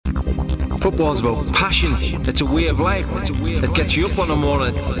Football's about passion. It's a way of life. It gets you up on the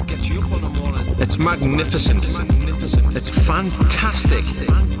morning. It's magnificent. It's fantastic.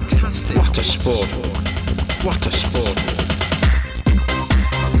 What a sport. What a sport.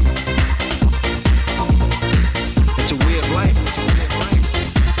 It's a way of life.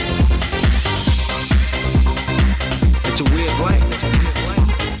 It's a way of life.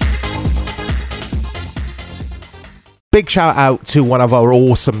 Big shout out to one of our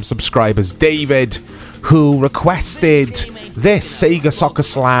awesome subscribers, David, who requested this Sega Soccer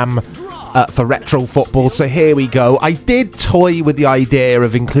Slam for retro football. So here we go. I did toy with the idea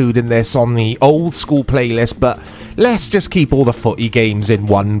of including this on the old school playlist, but let's just keep all the footy games in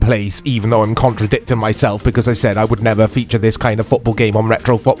one place, even though I'm contradicting myself because I said I would never feature this kind of football game on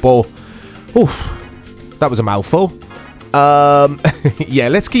retro football. Oof, that was a mouthful. Yeah,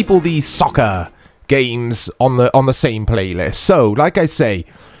 let's keep all these soccer games on the same playlist. So, like I say,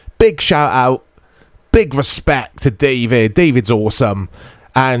 big shout out, big respect to David. David's awesome.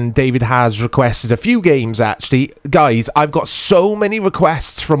 And David has requested a few games, actually. Guys, I've got so many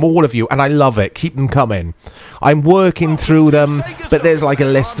requests from all of you, and I love it. Keep them coming. I'm working through them, but there's like a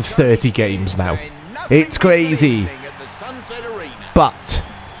list of 30 games now. It's crazy. But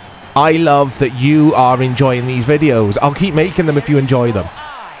I love that you are enjoying these videos. I'll keep making them if you enjoy them.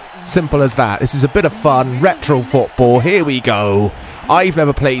 Simple as that. This is a bit of fun. Retro football. Here we go. I've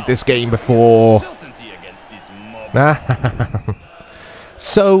never played this game before.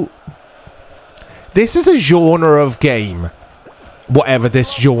 So, this is a genre of game. Whatever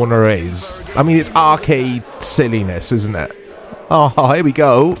this genre is. I mean, it's arcade silliness, isn't it? Oh, here we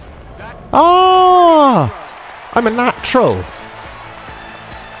go. Oh, I'm a natural.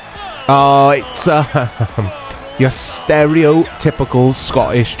 Oh, it's your stereotypical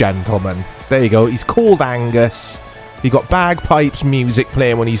Scottish gentleman. There you go. He's called Angus. You got bagpipes music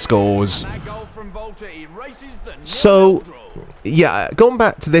playing when he scores. So, yeah, going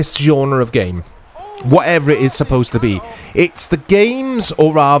back to this genre of game, whatever it is supposed to be, it's the games,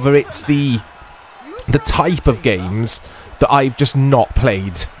 or rather, it's the type of games that I've just not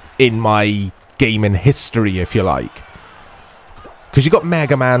played in my gaming history, if you like. Because you got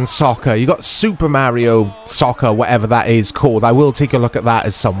Mega Man Soccer, you got Super Mario Soccer, whatever that is called. I will take a look at that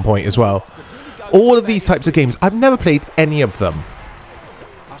at some point as well. All of these types of games, I've never played any of them.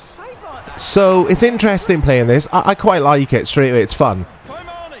 So it's interesting playing this. I quite like it straight away. It's fun.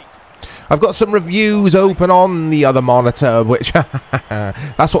 I've got some reviews open on the other monitor, which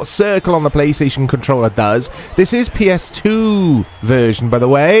that's what Circle on the PlayStation controller does. This is PS2 version, by the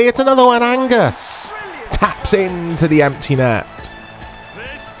way. It's another one, Angus. Taps into the empty net.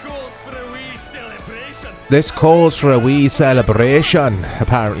 This calls for a wee celebration,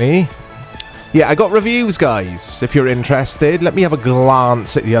 apparently. Yeah, I got reviews, guys, if you're interested. Let me have a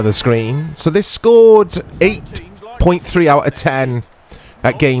glance at the other screen. So this scored 8.3 out of 10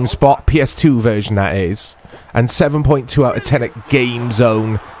 at GameSpot, PS2 version that is, and 7.2 out of 10 at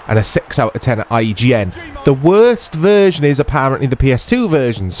GameZone, and a 6 out of 10 at IGN. The worst version is apparently the PS2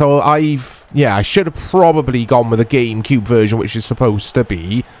 version, so I should have probably gone with the GameCube version, which is supposed to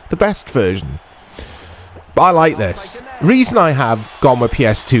be the best version. But I like this. Reason I have gone with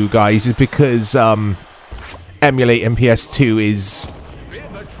PS2, guys, is because emulating PS2 is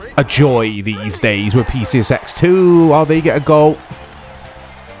a joy these days with PCSX2. Oh, they get a goal.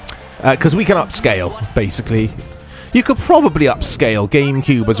 Because we can upscale, basically. You could probably upscale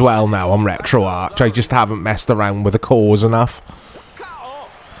GameCube as well now on RetroArch. I just haven't messed around with the cores enough.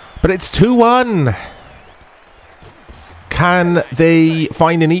 But it's 2-1. Can they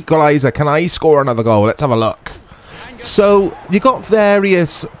find an equalizer? Can I score another goal? Let's have a look. So, you got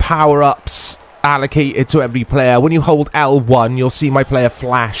various power-ups allocated to every player. When you hold L1, you'll see my player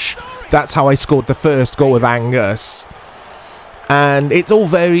flash. That's how I scored the first goal with Angus. And it's all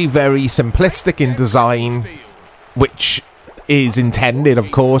very, very simplistic in design, which is intended,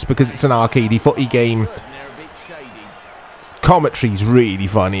 of course, because it's an arcadey footy game. Commentary's really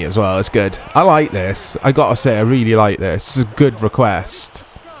funny as well. It's good. I like this. I gotta say, I really like this. It's a good request.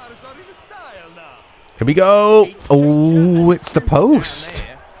 Here we go. Oh, it's the post.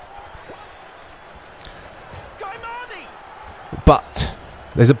 But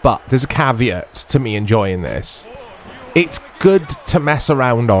there's a caveat to me enjoying this. It's good to mess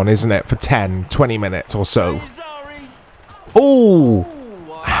around on, isn't it, for 10, 20 minutes or so. Oh,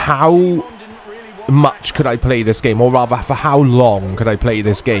 how much could I play this game, or rather for how long could I play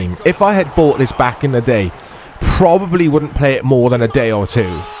this game? If I had bought this back in the day, probably wouldn't play it more than a day or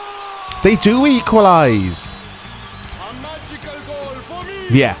two. They do equalise.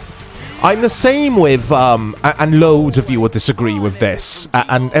 Yeah, I'm the same with, and loads of you will disagree with this,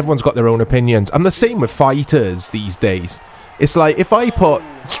 and everyone's got their own opinions. I'm the same with fighters these days. It's like, if I put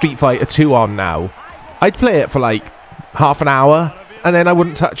Street Fighter 2 on now, I'd play it for like half an hour, and then I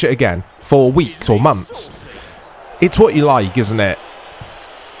wouldn't touch it again for weeks or months. It's what you like, isn't it?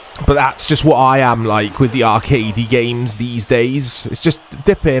 But that's just what I am like with the arcadey games these days. It's just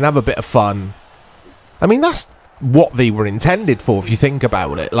dip in, have a bit of fun. I mean, that's what they were intended for, if you think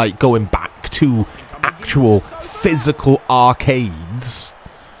about it. Like, going back to actual physical arcades.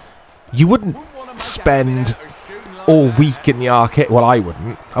 You wouldn't spend all week in the arcade. Well, I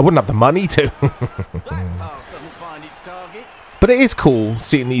wouldn't. I wouldn't have the money to. But it is cool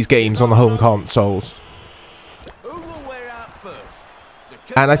seeing these games on the home consoles.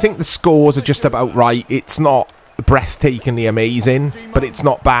 And I think the scores are just about right. It's not breathtakingly amazing, but it's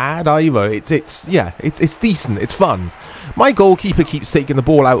not bad either. It's decent. It's fun. My goalkeeper keeps taking the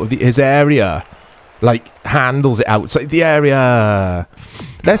ball out of his area, like handles it outside the area.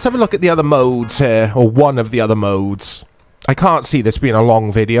 Let's have a look at the other modes here, or one of the other modes. I can't see this being a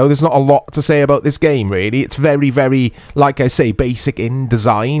long video. There's not a lot to say about this game, really. It's very, very, like I say, basic in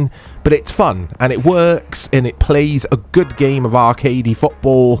design, but it's fun, and it works, and it plays a good game of arcadey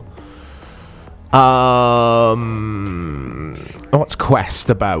football. What's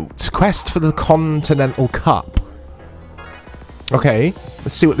Quest about? Quest for the Continental Cup. Okay,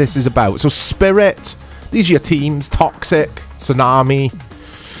 let's see what this is about. So, Spirit, these are your teams. Toxic, Tsunami,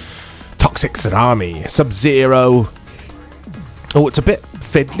 Sub-Zero. Oh, it's a bit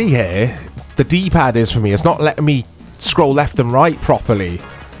fiddly here. The D-pad is for me. It's not letting me scroll left and right properly.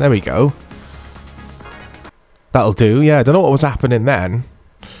 There we go. That'll do. Yeah, I don't know what was happening then.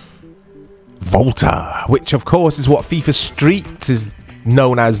 Volta, which of course is what FIFA Street is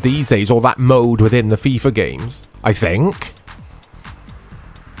known as these days, or that mode within the FIFA games, I think.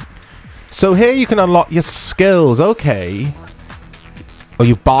 So here you can unlock your skills. Okay. Or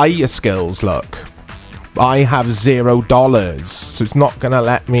you buy your skills, look. I have $0, so it's not going to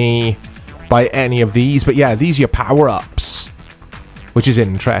let me buy any of these. But yeah, these are your power-ups, which is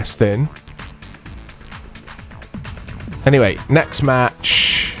interesting. Anyway, next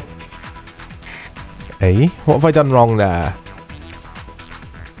match. Hey, what have I done wrong there?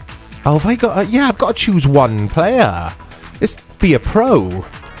 Oh, have I got... yeah, I've got to choose one player. It's Be a Pro.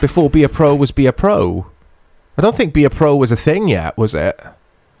 Before Be a Pro was Be a Pro. I don't think Be a Pro was a thing yet, was it?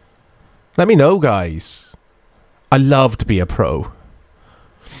 Let me know, guys. I love to be a pro.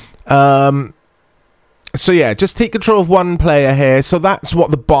 So yeah, just take control of one player here. So that's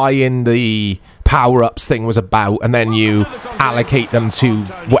what the buy-in, the power-ups thing was about. And then you allocate them to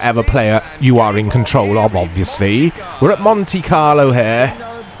whatever player you are in control of, obviously. We're at Monte Carlo here.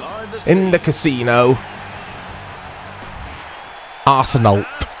 In the casino. Arsenal.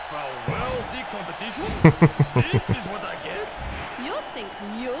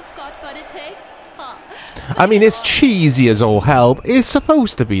 I mean, it's cheesy as all hell. It's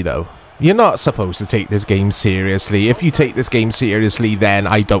supposed to be, though. You're not supposed to take this game seriously. If you take this game seriously, then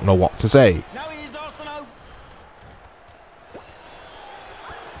I don't know what to say.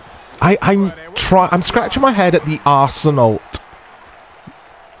 I'm scratching my head at the Arsenal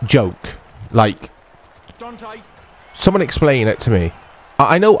joke. Like, someone explain it to me.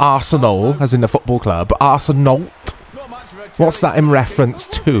 I know Arsenal, as in the football club, but Arsenal, what's that in reference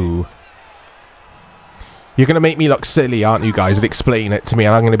to? You're going to make me look silly, aren't you guys, and explain it to me,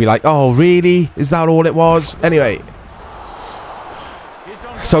 and I'm going to be like, oh, really? Is that all it was? Anyway.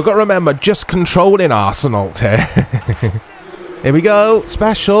 So I've got to remember, just controlling Arsenal here. Here we go.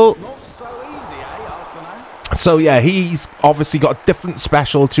 Special. So, yeah, he's obviously got a different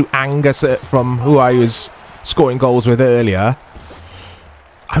special to Angus from who I was scoring goals with earlier.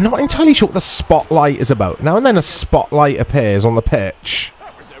 I'm not entirely sure what the spotlight is about. Now and then a spotlight appears on the pitch.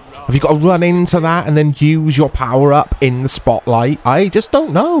 Have you got to run into that and then use your power-up in the spotlight? I just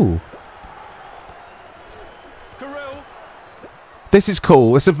don't know. This is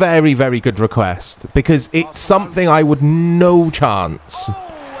cool. It's a very, very good request. Because it's something I would no chance.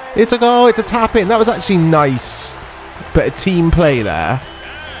 It's a goal. It's a tap-in. That was actually nice. Bit of team play there.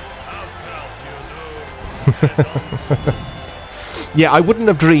 Yeah, I wouldn't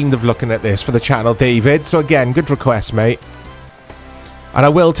have dreamed of looking at this for the channel, David. So again, good request, mate. And I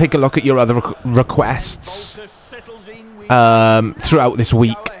will take a look at your other requests throughout this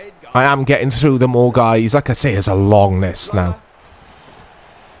week. I am getting through them all, guys. Like I say, it's a long list now.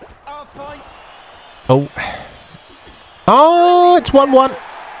 Oh. Oh, it's 1-1.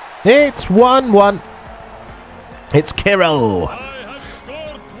 It's 1-1. It's Kirill.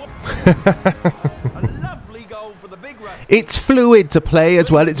 It's fluid to play as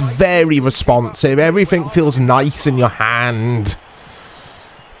well. It's very responsive. Everything feels nice in your hand.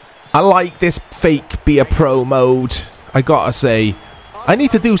 I like this fake Be a Pro mode. I gotta say, I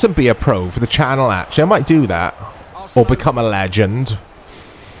need to do some Be a Pro for the channel, actually. I might do that. Or become a legend.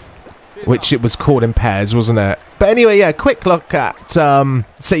 Which it was called in pairs, wasn't it? But anyway, yeah, quick look at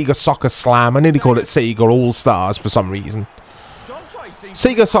Sega Soccer Slam. I nearly called it Sega All-Stars for some reason.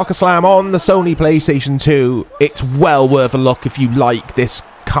 Sega Soccer Slam on the Sony PlayStation 2. It's well worth a look if you like this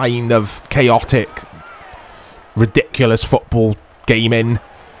kind of chaotic, ridiculous football gaming.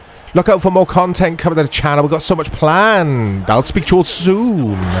 Look out for more content coming to the channel. We've got so much planned. I'll speak to you all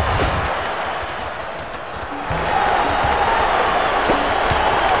soon.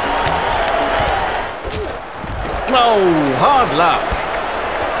 Oh, hard luck.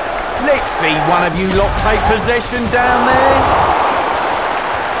 Let's see one of you lot take possession down there.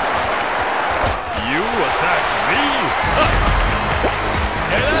 You attack me?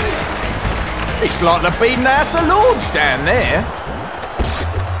 It's like the Beaten House of Lords down there.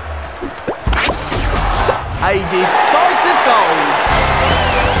 A decisive goal.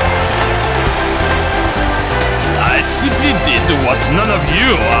 I simply did what none of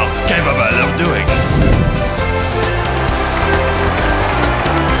you are capable of doing.